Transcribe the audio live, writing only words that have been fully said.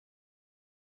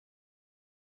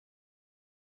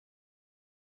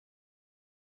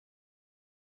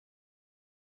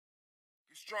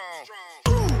Strong.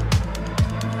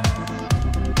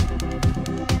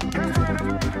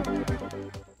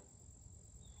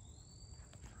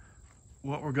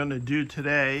 What we're going to do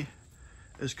today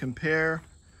is compare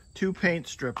two paint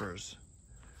strippers.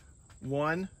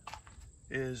 One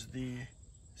is the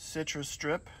citrus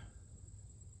strip,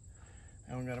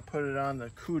 and I'm going to put it on the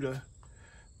Cuda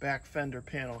back fender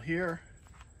panel here.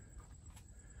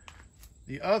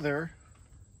 The other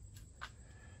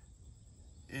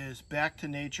is Back to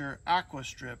Nature Aqua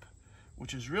Strip,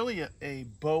 which is really a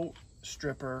boat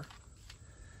stripper,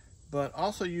 but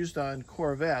also used on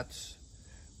Corvettes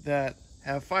that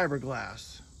have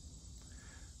fiberglass.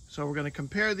 So we're going to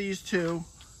compare these two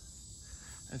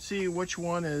and see which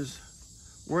one is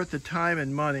worth the time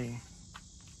and money.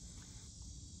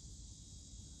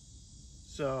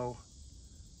 So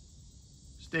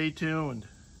stay tuned.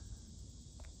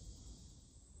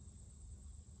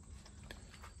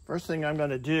 First thing I'm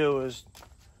going to do is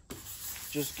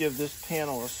just give this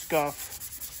panel a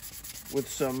scuff with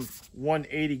some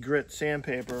 180 grit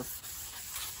sandpaper.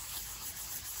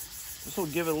 This will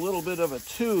give it a little bit of a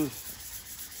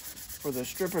tooth for the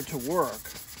stripper to work.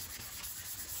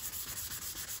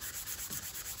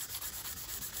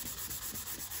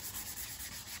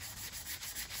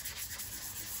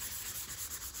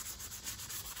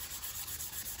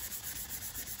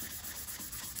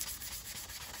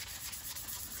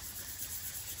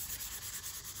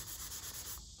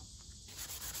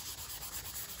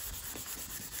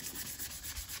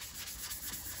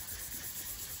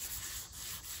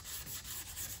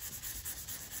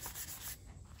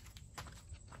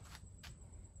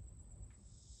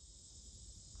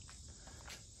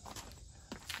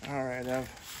 All right, I've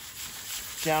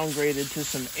downgraded to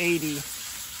some 80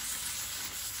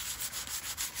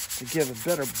 to give a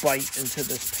better bite into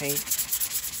this paint.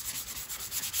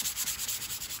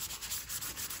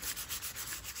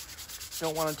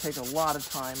 Don't want to take a lot of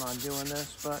time on doing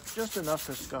this, but just enough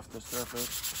to scuff the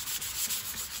surface.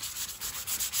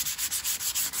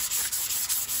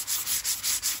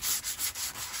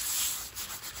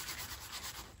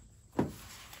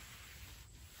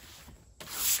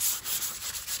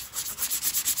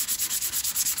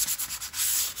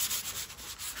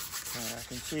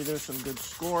 I can see there's some good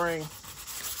scoring.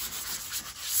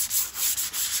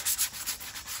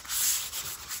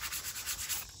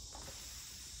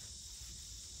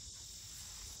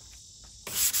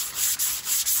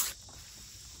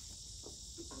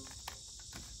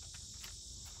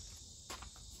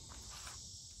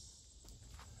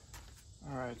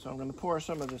 All right, so I'm going to pour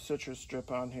some of the citrus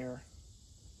strip on here.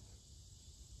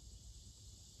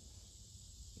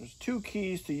 There's two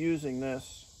keys to using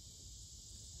this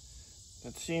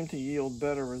that seem to yield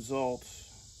better results.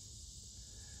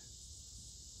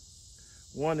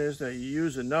 One is that you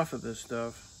use enough of this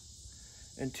stuff,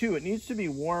 and two, it needs to be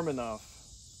warm enough.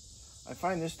 I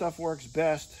find this stuff works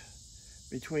best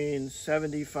between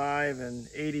 75 and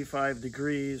 85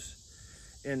 degrees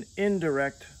in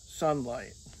indirect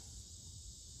sunlight.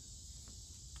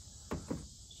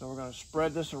 So we're going to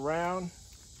spread this around.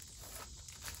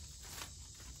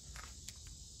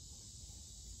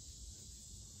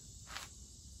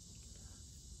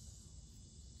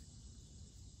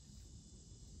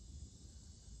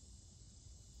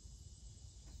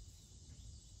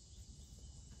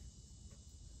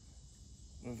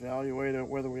 Evaluate it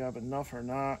whether we have enough or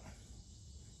not.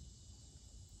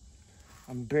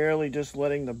 I'm barely just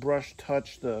letting the brush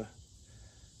touch the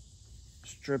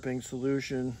stripping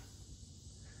solution.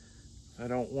 I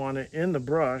don't want it in the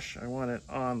brush, I want it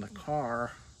on the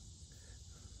car.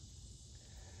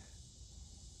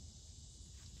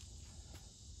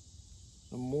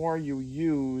 The more you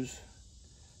use,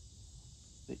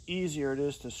 the easier it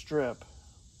is to strip.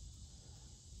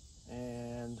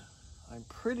 And I'm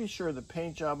pretty sure the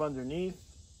paint job underneath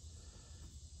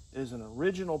is an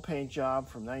original paint job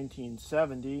from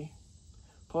 1970,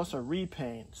 plus a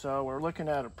repaint. So we're looking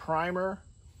at a primer,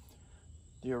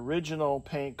 the original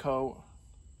paint coat,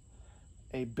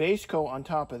 a base coat on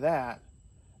top of that,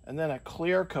 and then a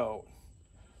clear coat.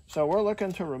 So we're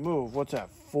looking to remove, what's that,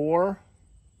 four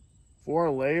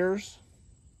layers?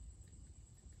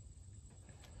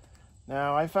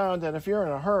 Now I found that if you're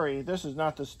in a hurry, this is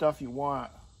not the stuff you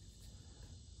want,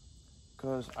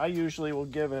 because I usually will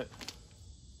give it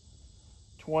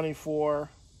 24,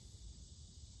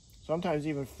 sometimes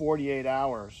even 48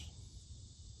 hours.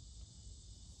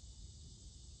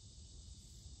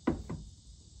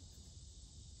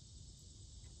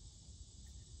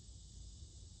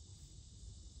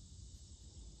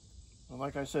 And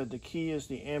like I said, the key is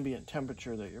the ambient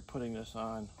temperature that you're putting this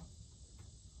on.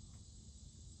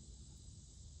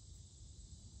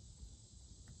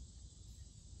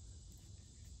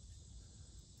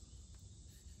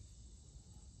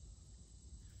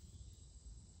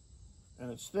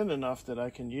 and it's thin enough that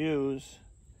I can use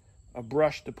a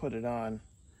brush to put it on.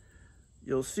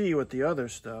 You'll see with the other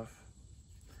stuff,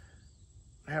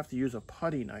 I have to use a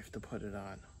putty knife to put it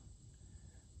on.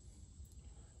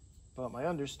 But my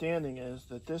understanding is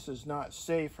that this is not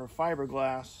safe for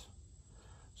fiberglass,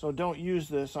 so don't use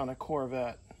this on a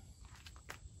Corvette.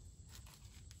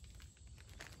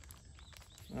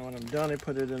 Now when I'm done, I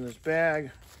put it in this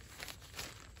bag,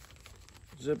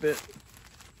 zip it.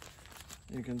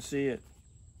 You can see it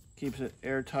keeps it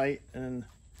airtight and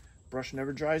brush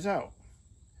never dries out.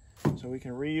 So we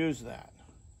can reuse that.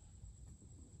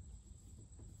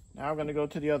 Now I'm going to go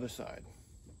to the other side.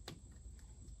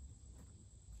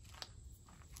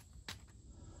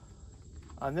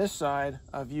 On this side,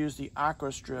 I've used the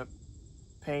Aqua Strip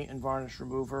paint and varnish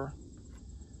remover.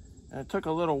 And it took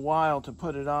a little while to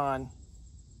put it on,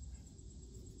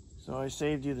 so I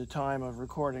saved you the time of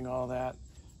recording all that.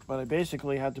 But I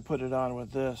basically had to put it on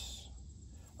with this,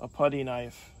 a putty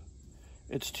knife.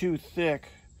 It's too thick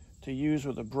to use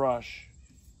with a brush,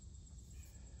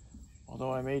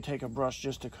 although I may take a brush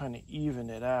just to kind of even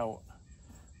it out.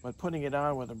 But putting it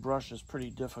on with a brush is pretty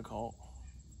difficult.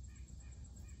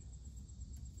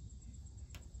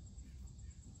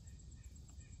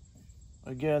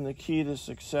 Again, the key to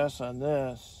success on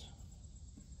this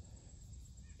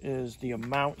is the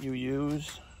amount you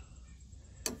use.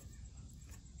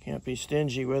 Can't be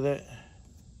stingy with it.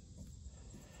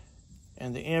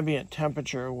 And the ambient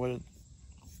temperature when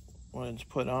it's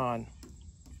put on.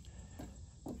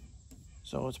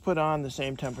 So it's put on the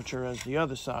same temperature as the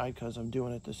other side because I'm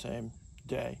doing it the same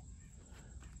day.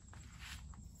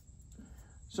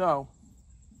 So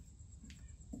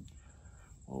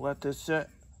we'll let this sit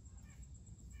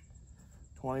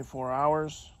 24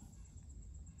 hours,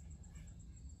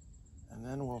 and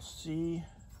then we'll see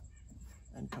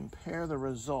and compare the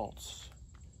results.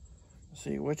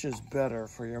 See which is better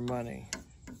for your money.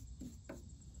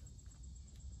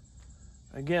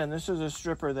 Again, this is a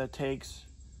stripper that takes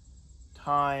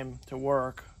time to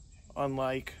work,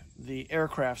 unlike the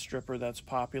aircraft stripper that's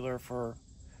popular for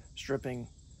stripping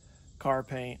car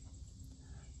paint.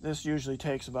 This usually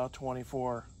takes about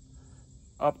 24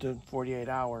 up to 48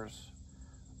 hours.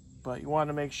 But you want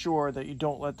to make sure that you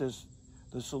don't let the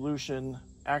solution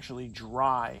actually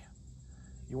dry.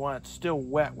 You want it still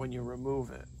wet when you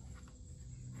remove it.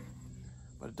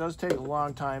 But it does take a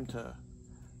long time to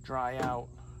dry out.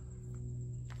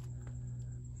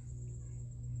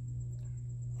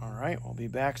 All right, we'll be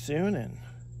back soon and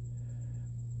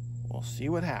we'll see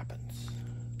what happens.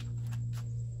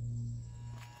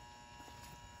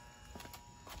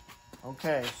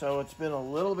 Okay, so it's been a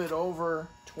little bit over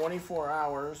 24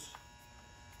 hours,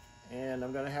 and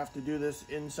I'm going to have to do this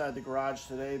inside the garage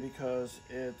today because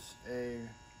it's a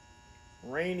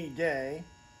rainy day,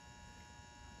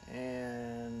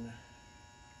 and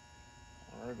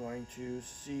we're going to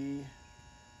see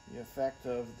the effect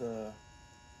of the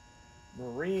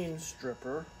marine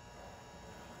stripper,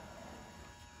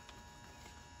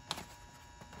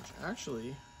 which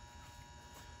actually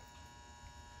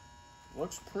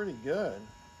looks pretty good.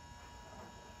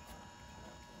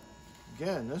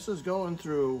 Again, this is going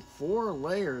through 4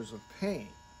 layers of paint.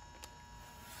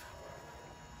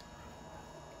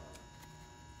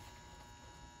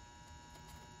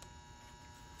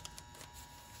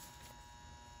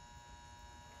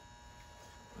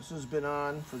 This has been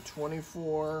on for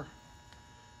 24,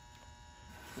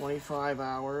 25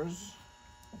 hours,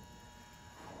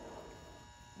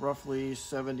 roughly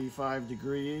 75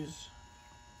 degrees.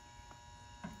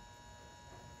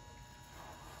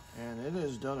 And it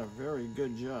has done a very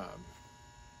good job.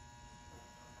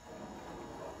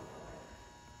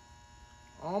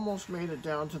 Almost made it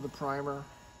down to the primer.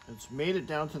 It's made it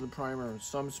down to the primer in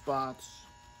some spots.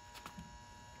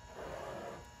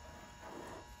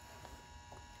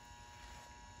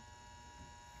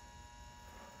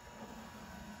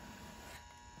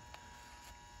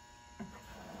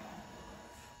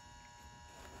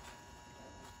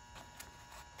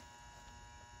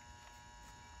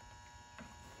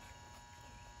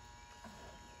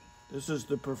 This is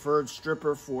the preferred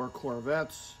stripper for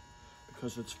Corvettes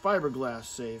because it's fiberglass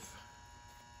safe.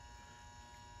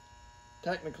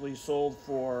 Technically sold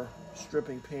for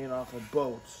stripping paint off of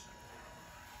boats.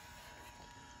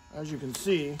 As you can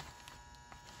see,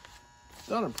 it's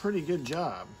done a pretty good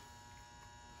job.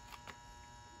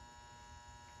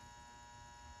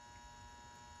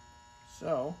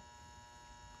 So,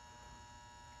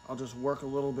 I'll just work a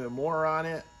little bit more on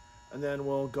it, and then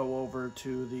we'll go over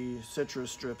to the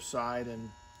citrus strip side and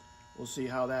we'll see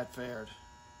how that fared.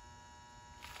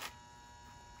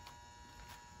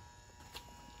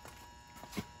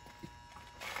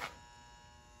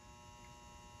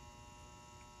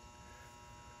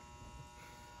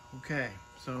 Okay,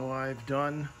 so I've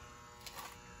done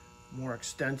more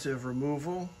extensive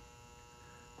removal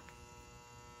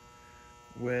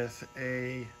with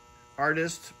a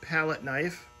artist palette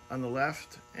knife on the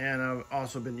left, and I've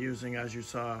also been using, as you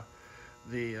saw,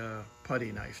 the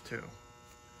putty knife too.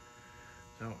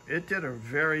 So it did a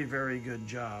very, very good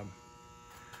job.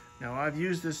 Now I've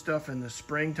used this stuff in the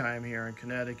springtime here in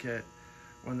Connecticut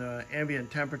when the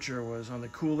ambient temperature was on the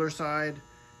cooler side,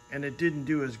 and it didn't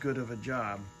do as good of a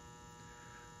job.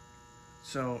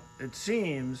 So it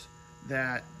seems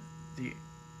that the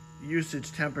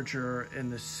usage temperature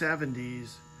in the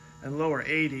 70s and lower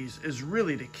 80s is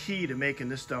really the key to making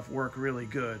this stuff work really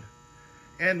good.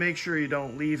 And make sure you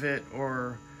don't leave it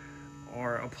or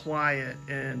apply it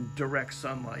in direct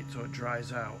sunlight so it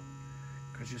dries out,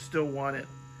 because you still want it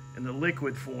in the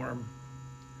liquid form,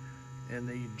 in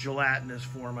the gelatinous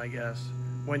form, I guess,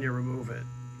 when you remove it.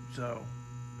 So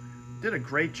did a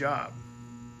great job.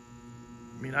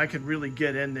 I mean, I could really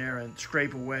get in there and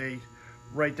scrape away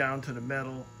right down to the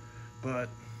metal, but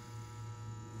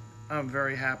I'm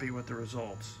very happy with the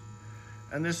results.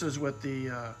 And this is with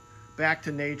the Back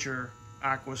to Nature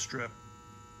Aqua Strip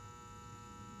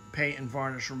paint and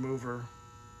varnish remover,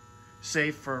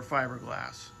 safe for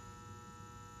fiberglass.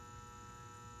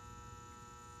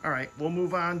 All right, we'll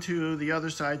move on to the other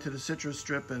side, to the citrus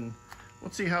strip, and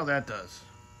let's see how that does.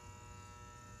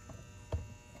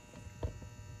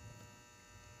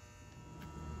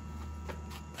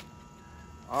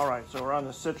 All right, so we're on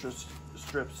the citrus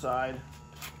strip side.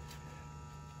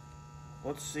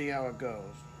 Let's see how it goes.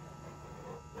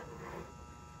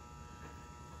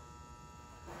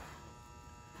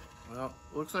 Well,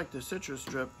 looks like the citrus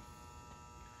strip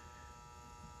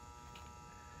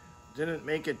didn't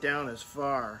make it down as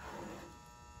far.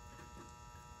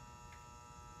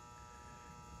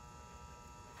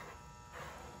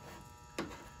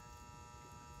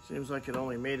 Seems like it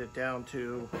only made it down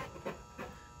to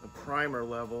the primer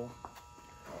level.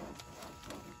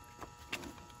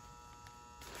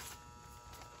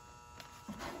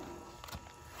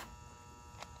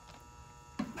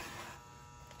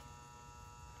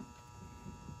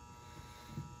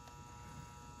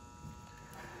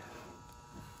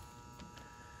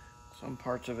 Some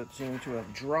parts of it seem to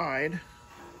have dried.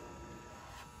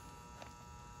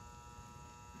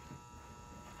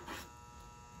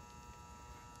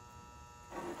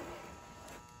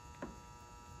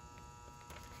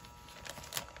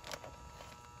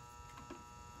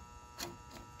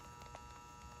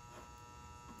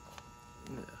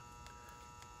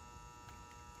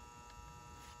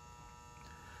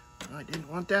 I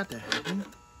didn't want that to happen.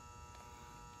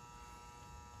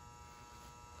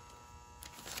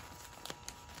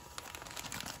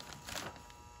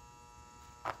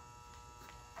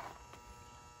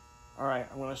 All right,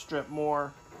 I'm going to strip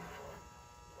more.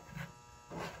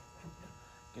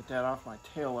 Get that off my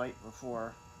taillight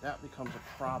before that becomes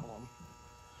a problem.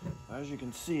 As you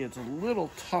can see, it's a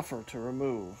little tougher to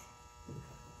remove.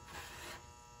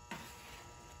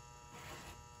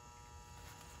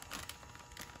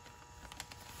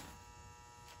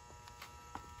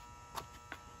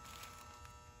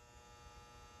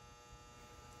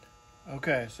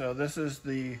 Okay, so this is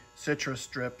the citrus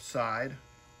strip side.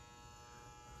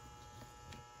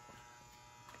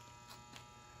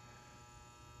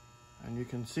 And you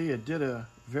can see it did a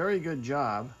very good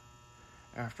job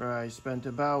after I spent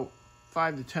about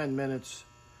 5 to 10 minutes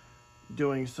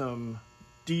doing some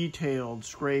detailed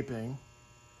scraping.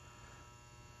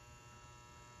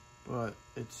 But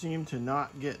it seemed to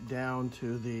not get down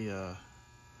to the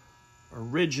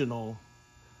original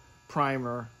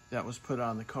primer that was put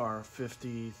on the car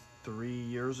 53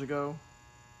 years ago.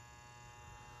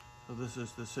 So this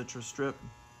is the citrus strip.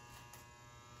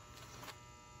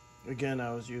 Again,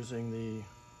 I was using the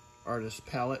artist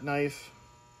palette knife.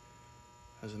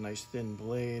 Has a nice thin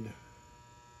blade.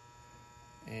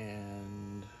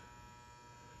 And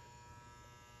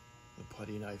the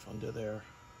putty knife under there.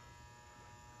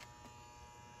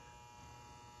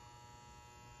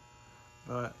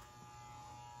 But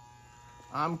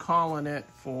I'm calling it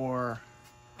for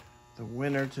the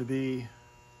winner to be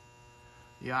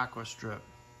the Aqua Strip.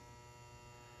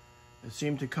 It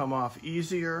seemed to come off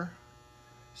easier,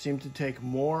 seemed to take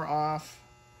more off,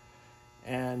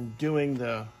 and doing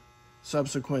the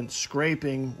subsequent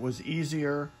scraping was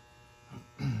easier.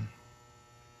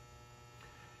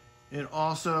 It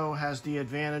also has the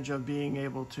advantage of being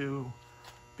able to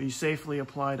be safely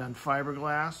applied on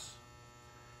fiberglass.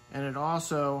 And it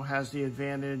also has the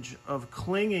advantage of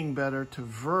clinging better to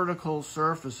vertical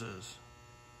surfaces.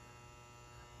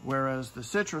 Whereas the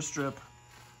citrus strip,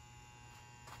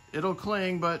 it'll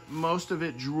cling, but most of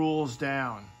it drools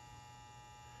down.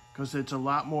 because it's a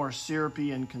lot more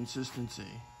syrupy in consistency.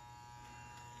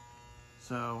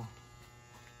 So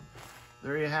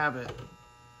there you have it.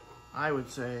 I would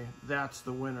say that's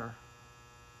the winner.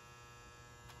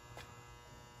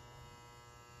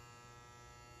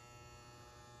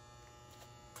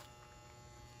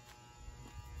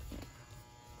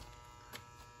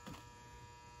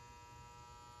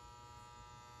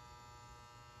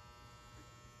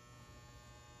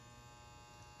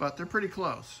 But they're pretty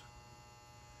close.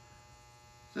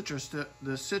 The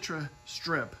Citra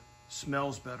strip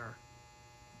smells better.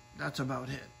 That's about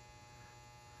it.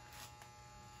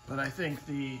 But I think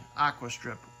the Aqua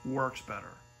strip works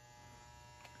better.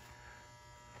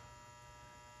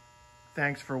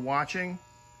 Thanks for watching,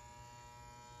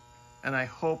 and I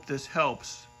hope this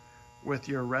helps with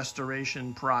your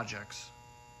restoration projects.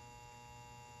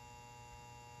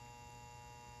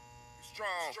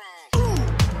 Strong.